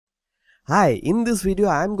Hi, in this video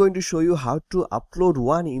I am going to show you how to upload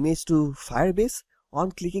one image to Firebase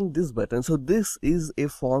on clicking this button. So this is a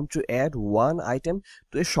form to add one item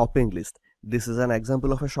to a shopping list. This is an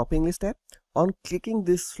example of a shopping list app. On clicking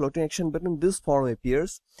this floating action button, this form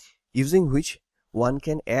appears, using which one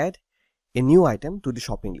can add a new item to the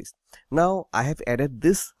shopping list. Now I have added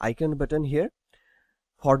this icon button here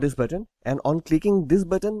for this button, and on clicking this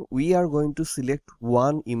button we are going to select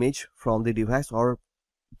one image from the device or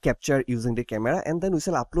capture using the camera, and then we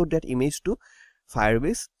shall upload that image to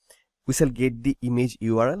Firebase. We shall get the image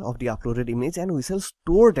URL of the uploaded image and we shall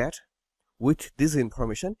store that with this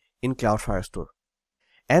information in Cloud Firestore.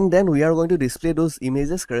 And then we are going to display those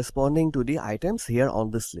images corresponding to the items here on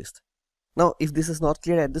this list. Now, if this is not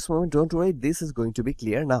clear at this moment, don't worry, this is going to be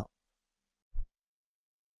clear now.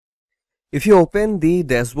 If you open the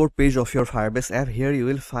dashboard page of your Firebase app, here you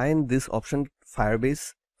will find this option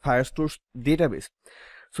Firebase Firestore database.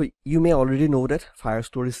 So you may already know that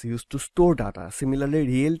Firestore is used to store data. Similarly,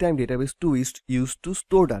 real-time database too is used to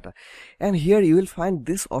store data. And here you will find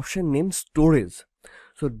this option named storage.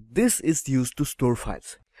 So this is used to store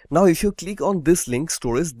files. Now if you click on this link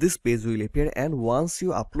storage, this page will appear, and once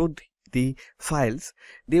you upload the files,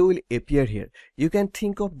 they will appear here. You can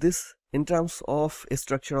think of this in terms of a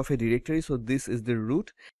structure of a directory. So this is the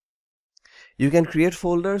root. You can create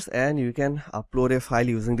folders and you can upload a file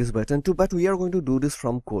using this button too, but we are going to do this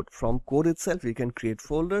from code. From code itself, you can create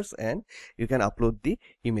folders and you can upload the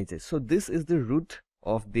images. So this is the root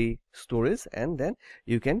of the storage, and then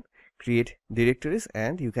you can create directories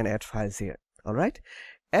and you can add files here. All right.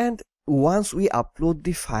 And once we upload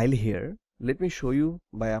the file here, let me show you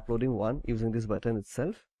by uploading one using this button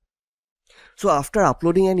itself. So after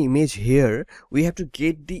uploading an image here, we have to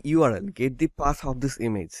get the URL, get the path of this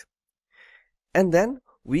image. And then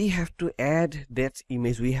we have to add that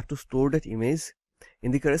image, we have to store that image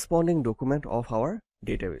in the corresponding document of our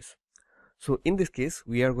database. So in this case,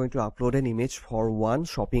 we are going to upload an image for one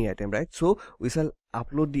shopping item, right? So we shall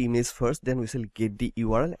upload the image first, then we shall get the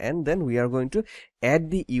URL, and then we are going to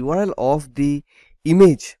add the URL of the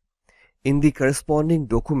image in the corresponding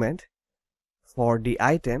document for the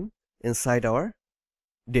item inside our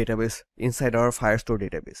database, inside our Firestore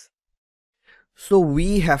database. So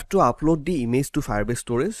we have to upload the image to Firebase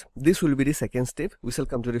storage. This will be the second step. We shall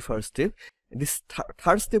come to the first step. This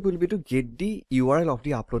third step will be to get the URL of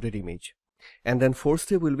the uploaded image. And then fourth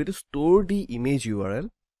step will be to store the image URL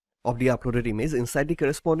of the uploaded image inside the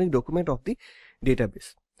corresponding document of the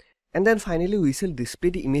database. And then finally we shall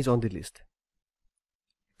display the image on the list.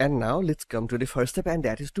 And now let's come to the first step, and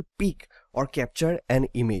that is to pick or capture an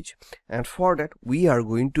image. And for that we are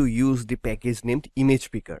going to use the package named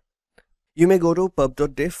image picker. You may go to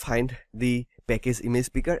pub.dev, find the package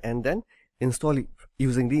image picker, and then install it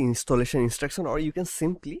using the installation instruction, or you can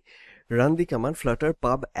simply run the command flutter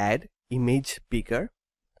pub add image picker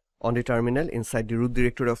on the terminal inside the root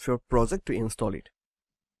directory of your project to install it.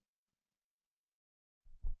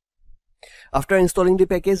 After installing the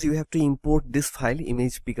package, you have to import this file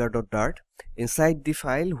imagepicker.dart inside the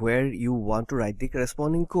file where you want to write the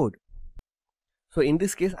corresponding code. So in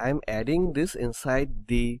this case, I am adding this inside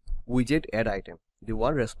the widget add item, the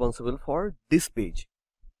one responsible for this page.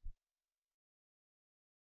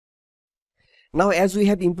 Now as we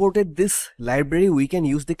have imported this library, we can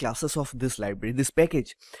use the classes of this library, this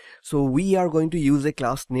package. So we are going to use a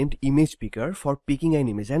class named image picker for picking an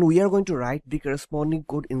image, and we are going to write the corresponding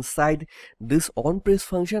code inside this onPress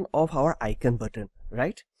function of our icon button,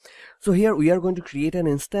 right? So here we are going to create an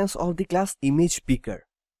instance of the class image picker,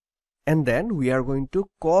 and then we are going to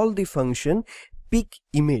call the function pick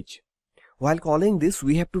image. While calling this,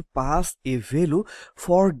 we have to pass a value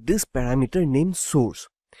for this parameter named source.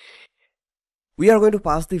 We are going to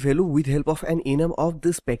pass the value with help of an enum of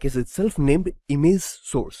this package itself named image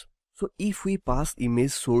source. So if we pass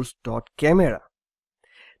image source.camera,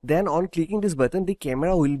 then on clicking this button, the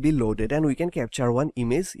camera will be loaded and we can capture one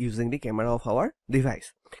image using the camera of our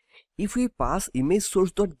device. If we pass image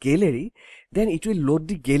source.gallery, then it will load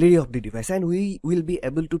the gallery of the device and we will be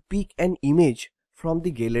able to pick an image from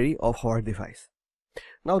the gallery of our device.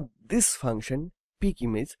 Now this function pick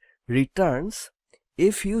image returns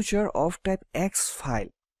a feature of type X file.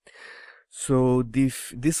 So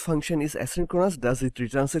this function is asynchronous, thus it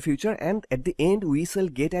returns a feature, and at the end we shall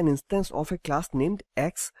get an instance of a class named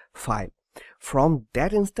X file. From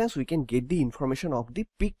that instance we can get the information of the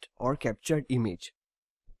picked or captured image.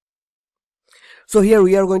 So here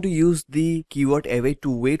we are going to use the keyword await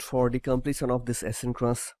to wait for the completion of this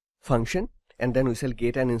asynchronous function, and then we shall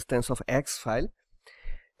get an instance of X file.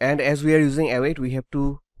 And as we are using await, we have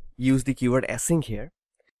to use the keyword async here.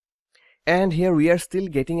 And here we are still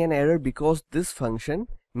getting an error because this function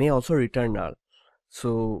may also return null.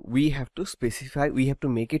 So we have to specify, we have to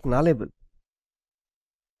make it nullable.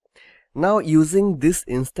 Now using this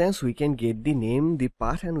instance, we can get the name, the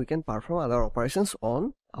path, and we can perform other operations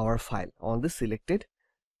on our file, on the selected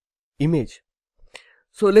image.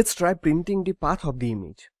 So let's try printing the path of the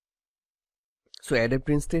image. So add a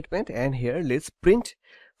print statement, and here let's print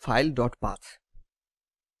file.path.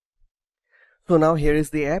 So now here is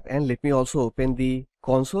the app, and let me also open the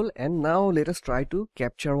console, and now let us try to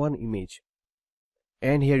capture one image.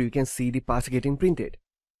 And here you can see the path getting printed.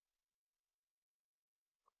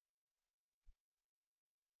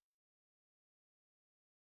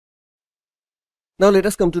 Now let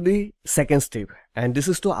us come to the second step, and this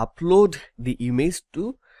is to upload the image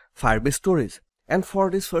to Firebase storage. And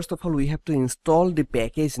for this, first of all, we have to install the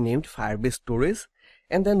package named Firebase storage,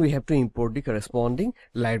 and then we have to import the corresponding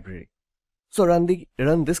library. So run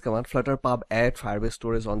this command, flutter pub add Firebase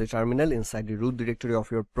storage on the terminal inside the root directory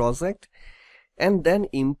of your project, and then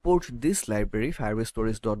import this library Firebase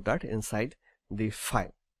storage.dart inside the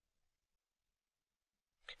file.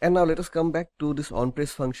 And now let us come back to this onPress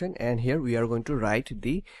function, and here we are going to write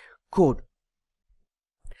the code.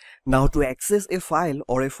 Now to access a file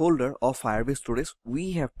or a folder of Firebase storage,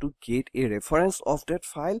 we have to get a reference of that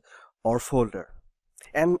file or folder.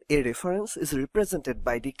 And a reference is represented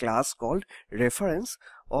by the class called reference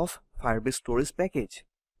of Firebase storage package.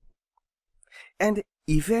 And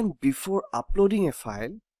even before uploading a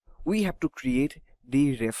file, we have to create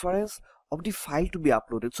the reference of the file to be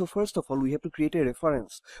uploaded. So first of all, we have to create a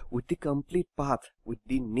reference with the complete path, with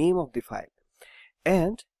the name of the file,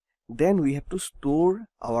 and then we have to store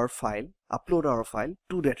our file, upload our file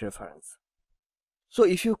to that reference. So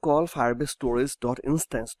if you call firebase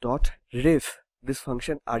storage.instance.ref, this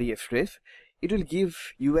function ref, it will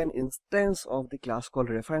give you an instance of the class called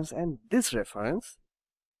reference, and this reference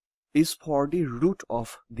is for the root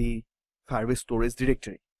of the Firebase storage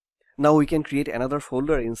directory. Now we can create another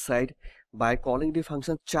folder inside by calling the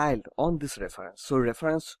function child on this reference. So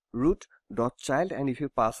reference root.child, and if you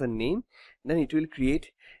pass a name, then it will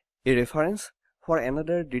create a reference for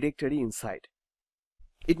another directory inside.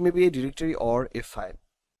 It may be a directory or a file.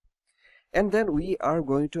 And then we are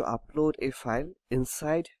going to upload a file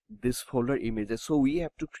inside this folder images. So we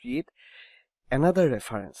have to create another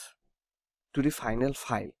reference to the final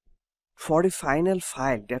file. For the final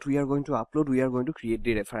file that we are going to upload, we are going to create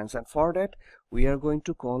the reference, and for that we are going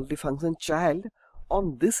to call the function child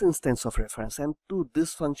on this instance of reference, and to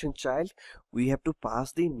this function child we have to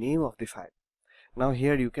pass the name of the file. Now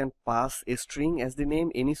here you can pass a string as the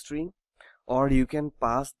name, any string, or you can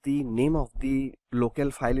pass the name of the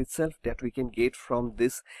local file itself that we can get from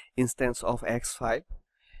this instance of X file,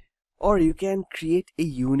 or you can create a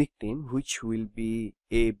unique name, which will be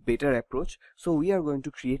a better approach. So we are going to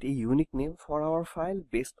create a unique name for our file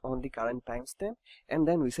based on the current timestamp, and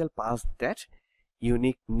then we shall pass that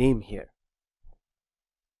unique name here.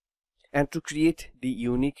 And to create the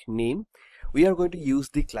unique name, we are going to use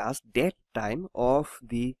the class datetime of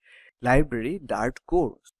the library Dart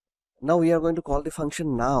core. Now we are going to call the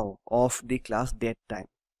function now of the class datetime.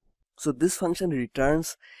 So this function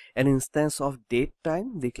returns an instance of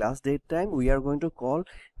datetime, the class datetime. We are going to call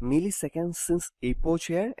milliseconds since epoch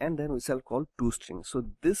here, and then we shall call toString. So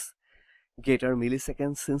this getter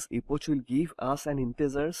milliseconds since epoch will give us an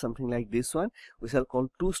integer, something like this one. We shall call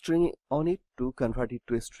toString on it to convert it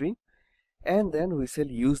to a string, and then we shall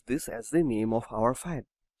use this as the name of our file.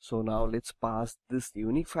 So now let's pass this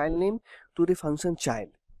unique file name to the function child.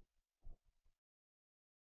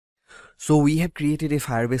 So we have created a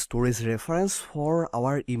Firebase storage reference for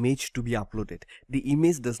our image to be uploaded. The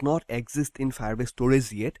image does not exist in Firebase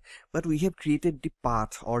storage yet, but we have created the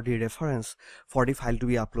path or the reference for the file to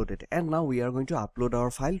be uploaded. And now we are going to upload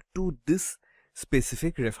our file to this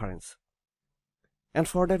specific reference. And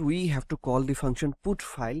for that we have to call the function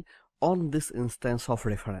putFile on this instance of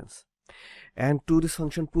reference. And to this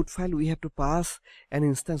function putFile we have to pass an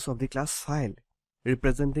instance of the class file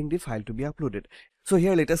representing the file to be uploaded. So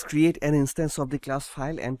here let us create an instance of the class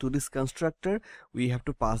file, and to this constructor we have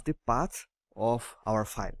to pass the path of our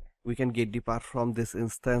file. We can get the path from this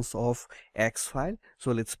instance of X file,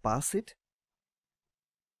 so let's pass it.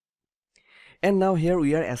 And now here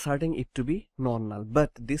we are asserting it to be non-null,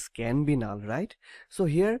 but this can be null, right? So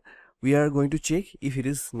here we are going to check if it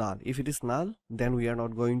is null. If it is null, then we are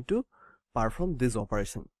not going to perform this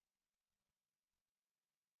operation.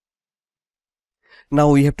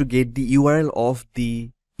 Now we have to get the URL of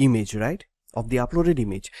the image, right, of the uploaded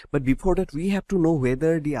image. But before that we have to know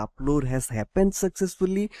whether the upload has happened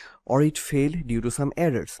successfully or it failed due to some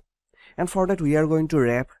errors. And for that we are going to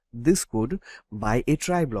wrap this code by a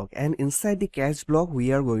try block, and inside the catch block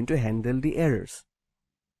we are going to handle the errors.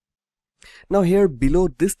 Now here below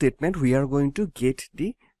this statement we are going to get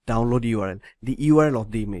the download URL, the URL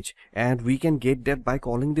of the image, and we can get that by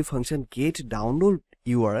calling the function get download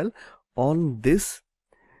URL on this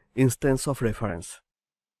instance of reference.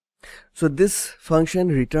 So this function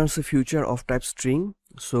returns a feature of type string.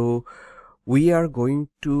 So we are going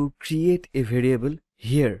to create a variable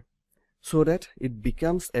here so that it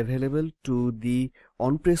becomes available to the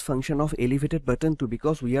onPress function of elevated button 2,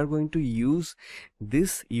 because we are going to use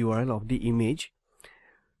this URL of the image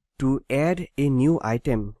to add a new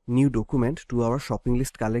item, new document to our shopping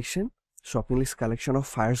list collection of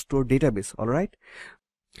Firestore database. Alright,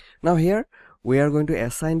 now here we are going to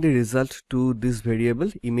assign the result to this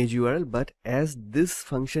variable image URL, but as this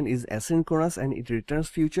function is asynchronous and it returns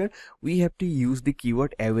future, we have to use the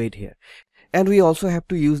keyword await here. And we also have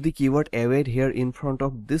to use the keyword await here in front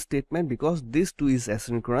of this statement, because this too is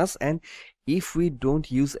asynchronous, and if we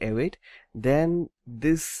don't use await, then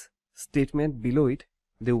this statement below it,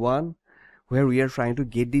 the one where we are trying to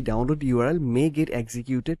get the download URL, may get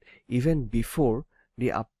executed even before the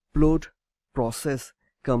upload process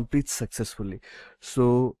completes successfully.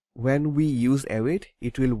 So when we use await,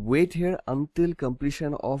 it will wait here until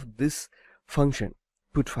completion of this function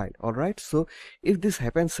put file. Alright, so if this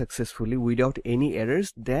happens successfully without any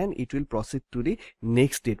errors, then it will proceed to the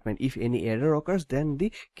next statement. If any error occurs, then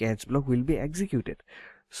the catch block will be executed.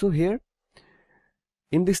 So here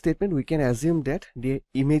in this statement we can assume that the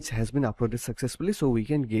image has been uploaded successfully, so we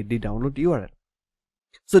can get the download URL.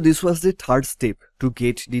 So this was the third step to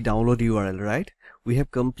get the download URL, right? We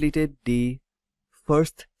have completed the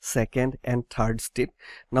first, second and third step.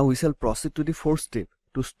 Now we shall proceed to the fourth step,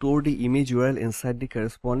 to store the image URL inside the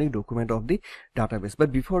corresponding document of the database.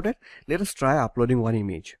 But before that, let us try uploading one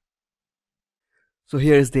image. So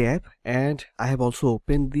here is the app, and I have also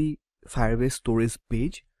opened the Firebase storage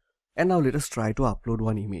page, and now let us try to upload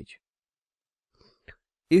one image.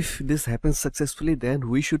 If this happens successfully, then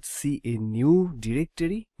we should see a new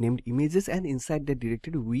directory named images, and inside that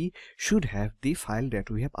directory we should have the file that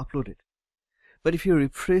we have uploaded. But if you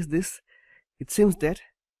refresh this, it seems that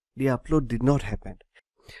the upload did not happen.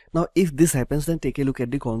 Now if this happens, then take a look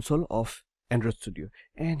at the console of Android Studio,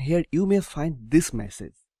 and here you may find this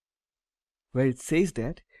message where it says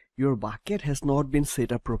that your bucket has not been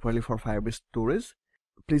set up properly for Firebase storage.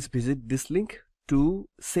 Please visit this link to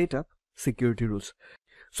set up security rules.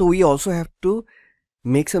 So we also have to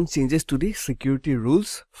make some changes to the security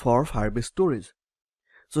rules for Firebase storage.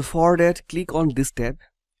 So for that, click on this tab,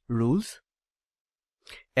 rules.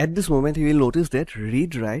 At this moment you will notice that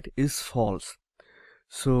read write is false.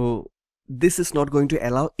 So this is not going to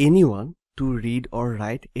allow anyone to read or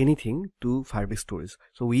write anything to Firebase storage.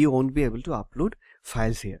 So we won't be able to upload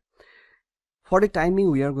files here. For the time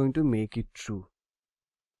being, we are going to make it true.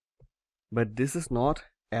 But this is not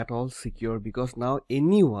at all secure, because now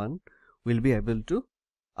anyone will be able to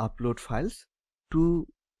upload files to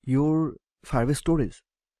your Firebase storage.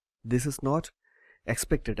 This is not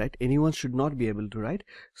expected, right? Anyone should not be able to write.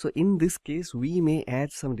 So in this case, we may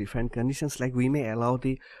add some different conditions, like we may allow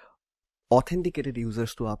the authenticated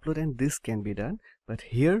users to upload, and this can be done. But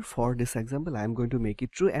here for this example, I am going to make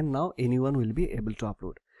it true, and now anyone will be able to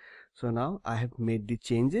upload. So now I have made the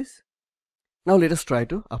changes. Now let us try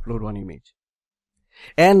to upload one image.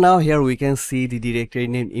 And now here we can see the directory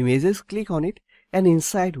named images. Click on it, and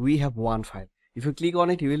inside we have one file. If you click on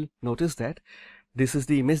it, you will notice that this is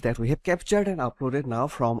the image that we have captured and uploaded now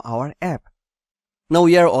from our app. Now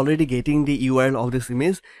we are already getting the URL of this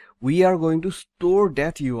image. We are going to store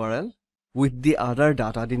that URL with the other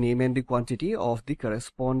data, the name and the quantity of the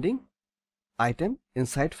corresponding item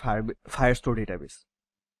inside Firestore database.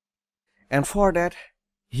 And for that,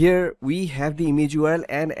 here we have the image URL,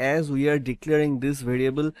 and as we are declaring this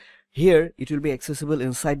variable here, it will be accessible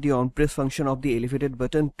inside the onPress function of the elevated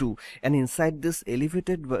button 2, and inside this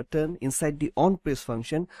elevated button, inside the onPress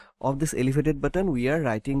function of this elevated button, we are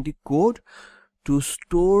writing the code to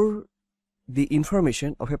store the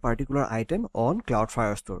information of a particular item on Cloud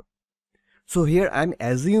Firestore. So here I'm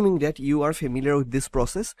assuming that you are familiar with this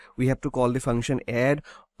process. We have to call the function add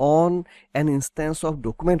on an instance of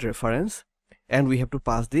document reference, and we have to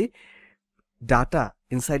pass the data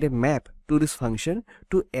inside a map to this function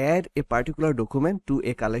to add a particular document to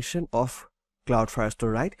a collection of Cloud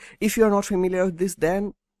Firestore, right? If you are not familiar with this,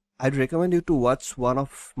 then I'd recommend you to watch one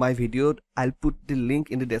of my videos. I'll put the link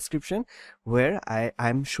in the description, where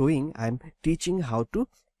I'm teaching how to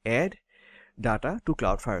add data to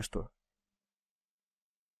Cloud Firestore.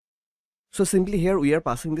 So simply here we are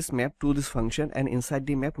passing this map to this function, and inside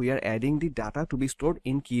the map we are adding the data to be stored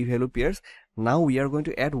in key value pairs. Now we are going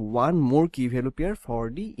to add one more key value pair for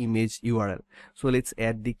the image URL. So let's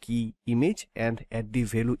add the key image and add the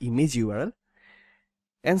value image URL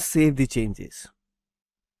and save the changes.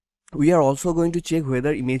 We are also going to check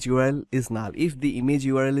whether image URL is null. If the image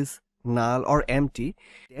URL is null or empty,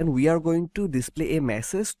 then we are going to display a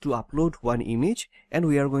message to upload one image, and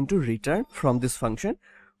we are going to return from this function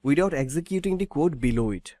without executing the code below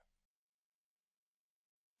it.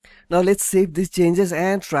 Now let's save these changes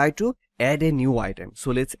and try to add a new item. So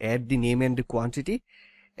let's add the name and the quantity,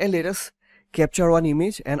 and let us capture one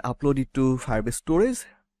image and upload it to Firebase storage.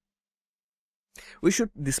 We should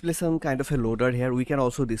display some kind of a loader here. We can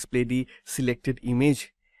also display the selected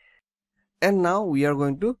image. And now we are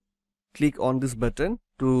going to click on this button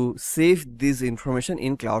to save this information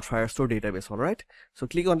in Cloud Firestore database. Alright, so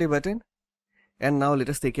click on the button. And now let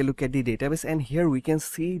us take a look at the database, and here we can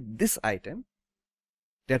see this item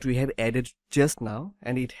that we have added just now,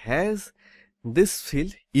 and it has this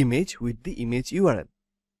field image with the image URL.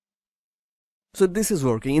 So this is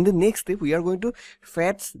working. In the next step, we are going to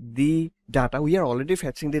fetch the data. We are already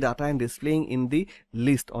fetching the data and displaying in the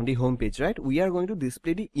list on the home page, right? We are going to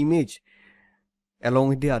display the image along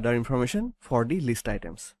with the other information for the list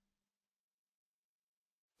items.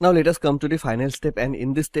 Now let us come to the final step, and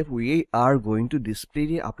in this step we are going to display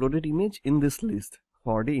the uploaded image in this list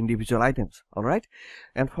for the individual items. Alright,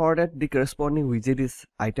 and for that the corresponding widget is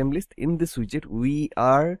item list. In this widget we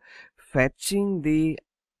are fetching the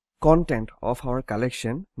content of our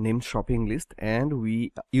collection named shopping list, and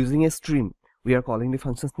we using a stream. We are calling the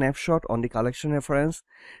function snapshot on the collection reference.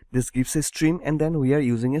 This gives a stream, and then we are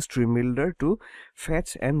using a stream builder to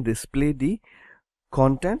fetch and display the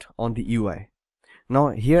content on the UI.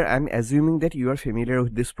 Now here I'm assuming that you are familiar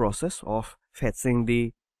with this process of fetching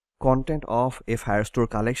the content of a Firestore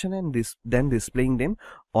collection and then displaying them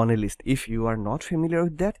on a list. If you are not familiar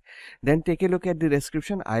with that, then take a look at the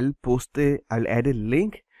description. I'll add a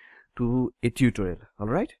link to a tutorial.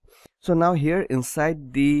 Alright, so now here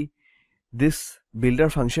inside this builder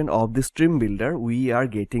function of the stream builder, we are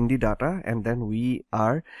getting the data, and then we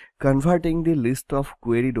are converting the list of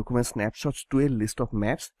query document snapshots to a list of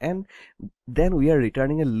maps, and then we are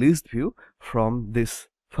returning a list view from this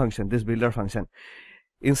function, this builder function.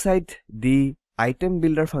 Inside the item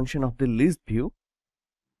builder function of the list view,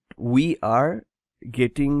 we are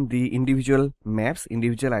getting the individual maps,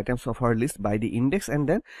 individual items of our list by the index, and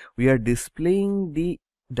then we are displaying the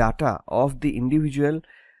data of the individual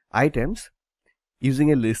items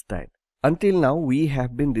using a list style. Until now we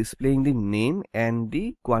have been displaying the name and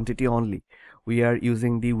the quantity only. We are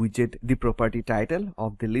using the widget, the property title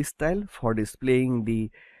of the list style for displaying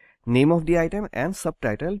the name of the item, and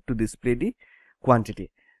subtitle to display the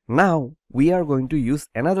quantity. Now we are going to use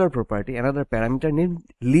another property, another parameter named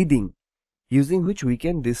leading, using which we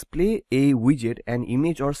can display a widget, an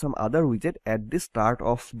image or some other widget at the start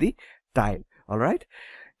of the tile. Alright,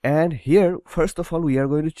 and here first of all we are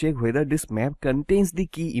going to check whether this map contains the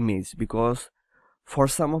key image, because for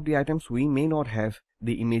some of the items we may not have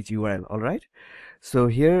the image URL. Alright, so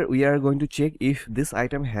here we are going to check if this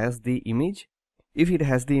item has the image. If it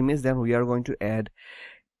has the image, then we are going to add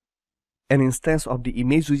an instance of the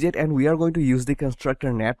image widget, and we are going to use the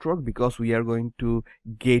constructor network because we are going to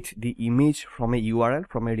get the image from a URL,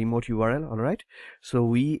 from a remote URL. Alright, so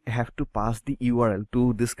we have to pass the URL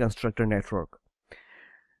to this constructor network,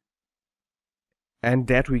 and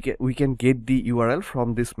that we can get the URL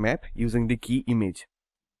from this map using the key image,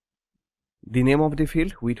 the name of the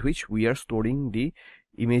field with which we are storing the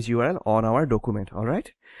image URL on our document.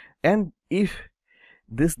 Alright, and if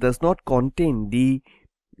this does not contain the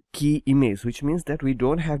key image, which means that we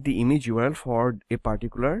don't have the image URL for a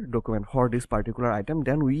particular document, for this particular item,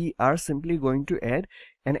 then we are simply going to add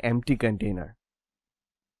an empty container.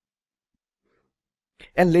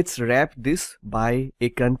 And let's wrap this by a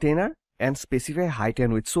container and specify height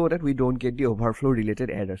and width so that we don't get the overflow related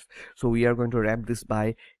errors. So we are going to wrap this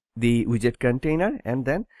by the widget container, and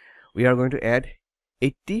then we are going to add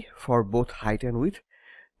 80 for both height and width.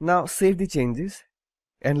 Now save the changes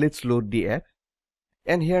and let's load the app.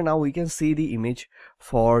 And here now we can see the image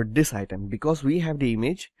for this item, because we have the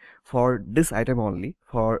image for this item only.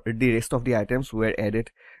 For the rest of the items were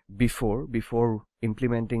added before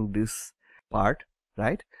implementing this part,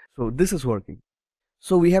 right? So this is working.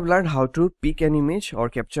 So we have learned how to pick an image or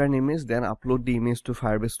capture an image, then upload the image to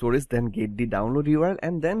Firebase storage, then get the download URL,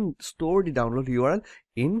 and then store the download URL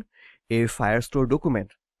in a Firestore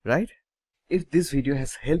document, right? If this video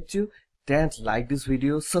has helped you, then like this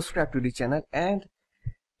video, subscribe to the channel, and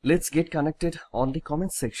let's get connected on the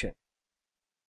comment section.